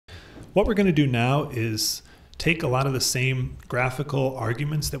What we're going to do now is take a lot of the same graphical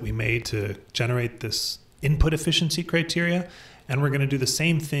arguments that we made to generate this input efficiency criteria, and we're going to do the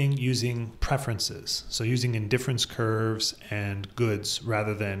same thing using preferences. So using indifference curves and goods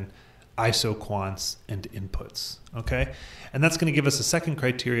rather than isoquants and inputs, okay? And that's going to give us a second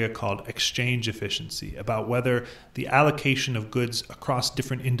criteria called exchange efficiency, about whether the allocation of goods across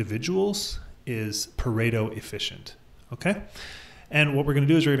different individuals is Pareto efficient, okay? And what we're going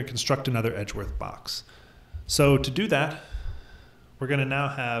to do is we're going to construct another Edgeworth box. So to do that, we're going to now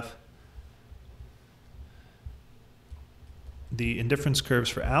have the indifference curves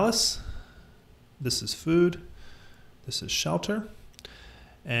for Alice. This is food. This is shelter.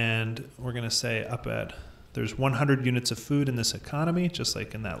 And we're going to say there's 100 units of food in this economy, just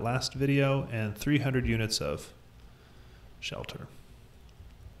like in that last video, and 300 units of shelter.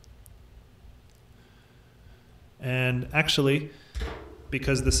 And actually,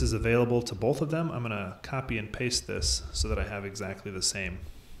 because this is available to both of them, I'm going to copy and paste this so that I have exactly the same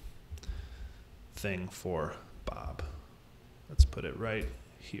thing for Bob. Let's put it right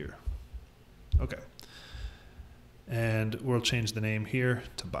here. Okay. And we'll change the name here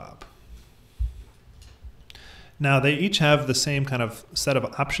to Bob. Now they each have the same kind of set of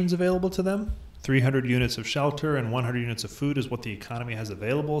options available to them. 300 units of shelter and 100 units of food is what the economy has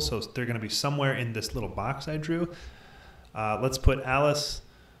available. So they're going to be somewhere in this little box I drew. Let's put Alice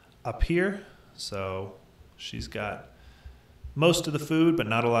up here. So she's got most of the food, but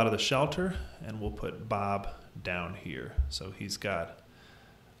not a lot of the shelter. And we'll put Bob down here. So he's got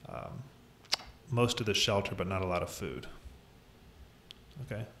most of the shelter, but not a lot of food.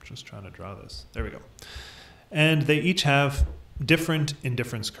 Okay, just trying to draw this. There we go. And they each have different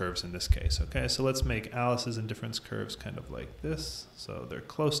indifference curves in this case. Okay, so let's make Alice's indifference curves kind of like this. So they're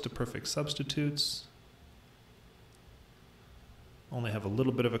close to perfect substitutes. Only have a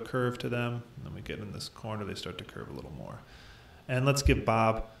little bit of a curve to them. And then we get in this corner, they start to curve a little more. And let's give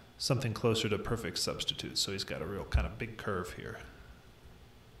Bob something closer to perfect substitutes. So he's got a real kind of big curve here.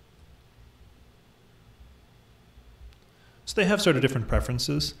 So they have sort of different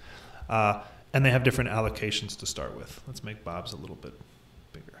preferences, and they have different allocations to start with. Let's make Bob's a little bit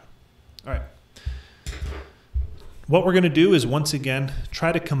bigger. All right. What we're going to do is, once again,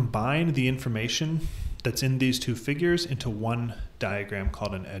 try to combine the information that's in these two figures into one diagram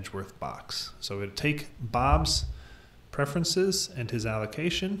called an Edgeworth box. So we're going to take Bob's preferences and his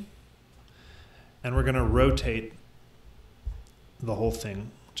allocation, and we're going to rotate the whole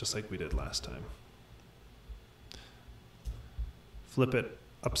thing just like we did last time. Flip it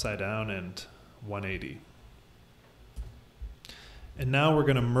upside down and 180. And now we're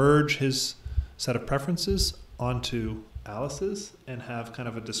going to merge his set of preferences onto Alice's and have kind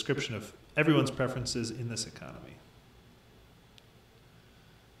of a description of everyone's preferences in this economy.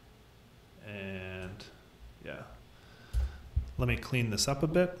 And yeah, let me clean this up a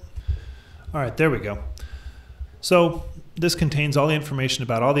bit. All right, there we go. So this contains all the information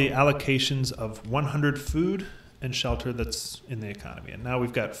about all the allocations of 100 food and shelter that's in the economy. And now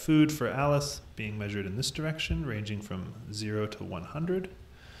we've got food for Alice being measured in this direction, ranging from 0 to 100.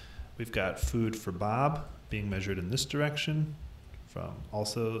 We've got food for Bob being measured in this direction, from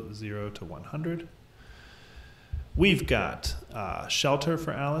also 0 to 100. We've got shelter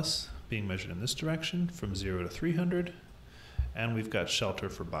for Alice being measured in this direction, from 0 to 300. And we've got shelter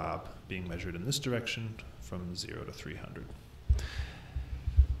for Bob being measured in this direction, from 0 to 300.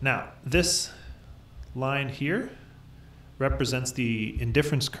 Now, this line here represents the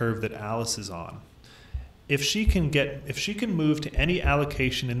indifference curve that Alice is on. If she can move to any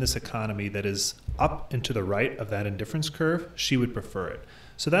allocation in this economy that is up and to the right of that indifference curve, she would prefer it.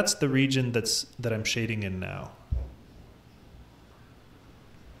 So that's the region that I'm shading in now.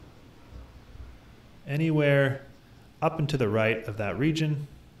 Anywhere up and to the right of that region,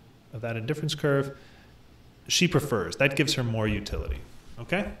 of that indifference curve, she prefers. That gives her more utility.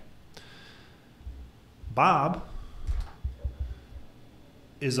 Okay? Bob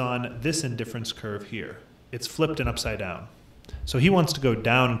is on this indifference curve here. It's flipped and upside down. So he wants to go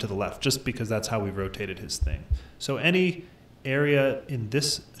down and to the left just because that's how we rotated his thing. So any area in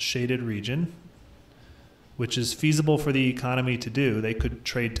this shaded region, which is feasible for the economy to do, they could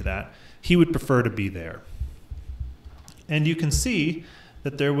trade to that, he would prefer to be there. And you can see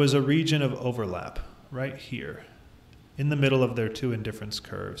that there was a region of overlap right here in the middle of their two indifference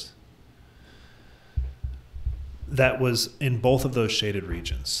curves that was in both of those shaded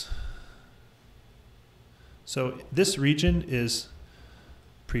regions. So this region is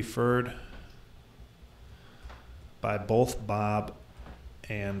preferred by both Bob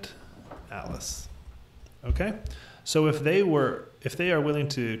and Alice. Okay? So if they were if they are willing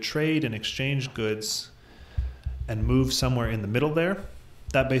to trade and exchange goods and move somewhere in the middle there,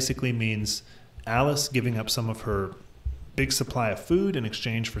 that basically means Alice giving up some of her big supply of food in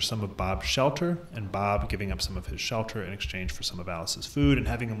exchange for some of Bob's shelter, and Bob giving up some of his shelter in exchange for some of Alice's food, and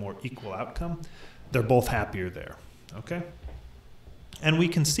having a more equal outcome. They're both happier there, okay? And we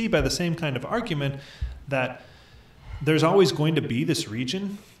can see by the same kind of argument that there's always going to be this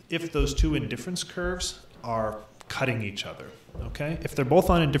region if those two indifference curves are cutting each other, okay? If they're both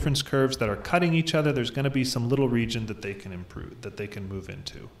on indifference curves that are cutting each other, there's going to be some little region that they can improve, that they can move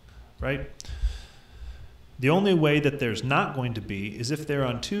into, right? The only way that there's not going to be is if they're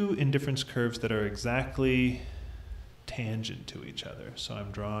on two indifference curves that are exactly tangent to each other. So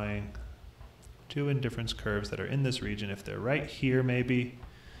I'm drawing two indifference curves that are in this region. If they're right here, maybe,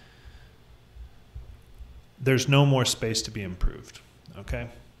 there's no more space to be improved, okay?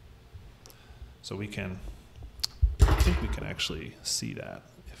 So I think we can actually see that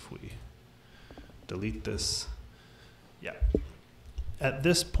if we delete this. Yeah. At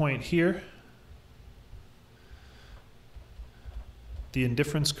this point here, the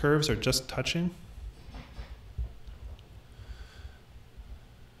indifference curves are just touching.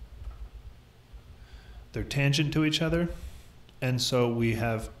 They're tangent to each other, and so we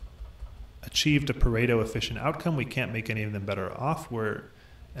have achieved a Pareto efficient outcome. We can't make any of them better off. We're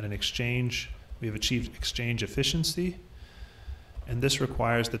at an exchange, we've achieved exchange efficiency, and this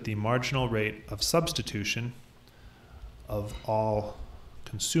requires that the marginal rate of substitution of all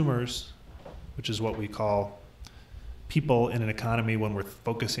consumers, which is what we call people in an economy when we're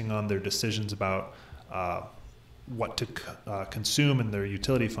focusing on their decisions about what to consume and their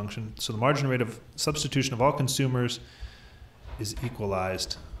utility function. So the marginal rate of substitution of all consumers is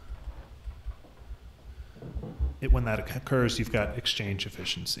equalized. When that occurs, you've got exchange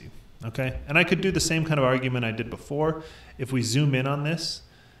efficiency, okay? And I could do the same kind of argument I did before. If we zoom in on this,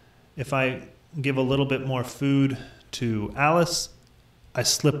 if I give a little bit more food to Alice, I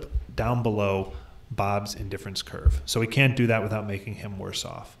slip down below Bob's indifference curve. So we can't do that without making him worse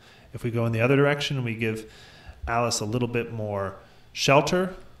off. If we go in the other direction and we give Alice a little bit more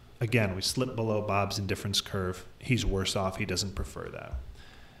shelter, again, we slip below Bob's indifference curve. He's worse off. He doesn't prefer that.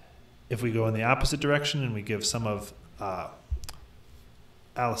 If we go in the opposite direction and we give some of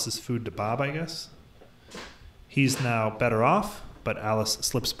Alice's food to Bob, I guess, he's now better off, but Alice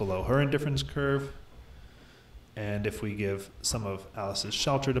slips below her indifference curve. And if we give some of Alice's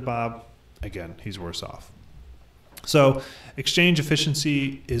shelter to Bob, again, he's worse off. So exchange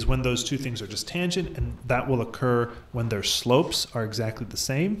efficiency is when those two things are just tangent, and that will occur when their slopes are exactly the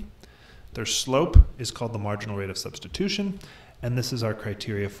same. Their slope is called the marginal rate of substitution, and this is our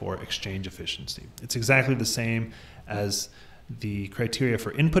criteria for exchange efficiency. It's exactly the same as the criteria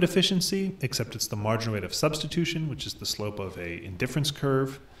for input efficiency, except it's the marginal rate of substitution, which is the slope of a indifference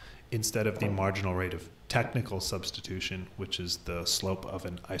curve, instead of the marginal rate of technical substitution, which is the slope of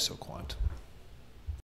an isoquant.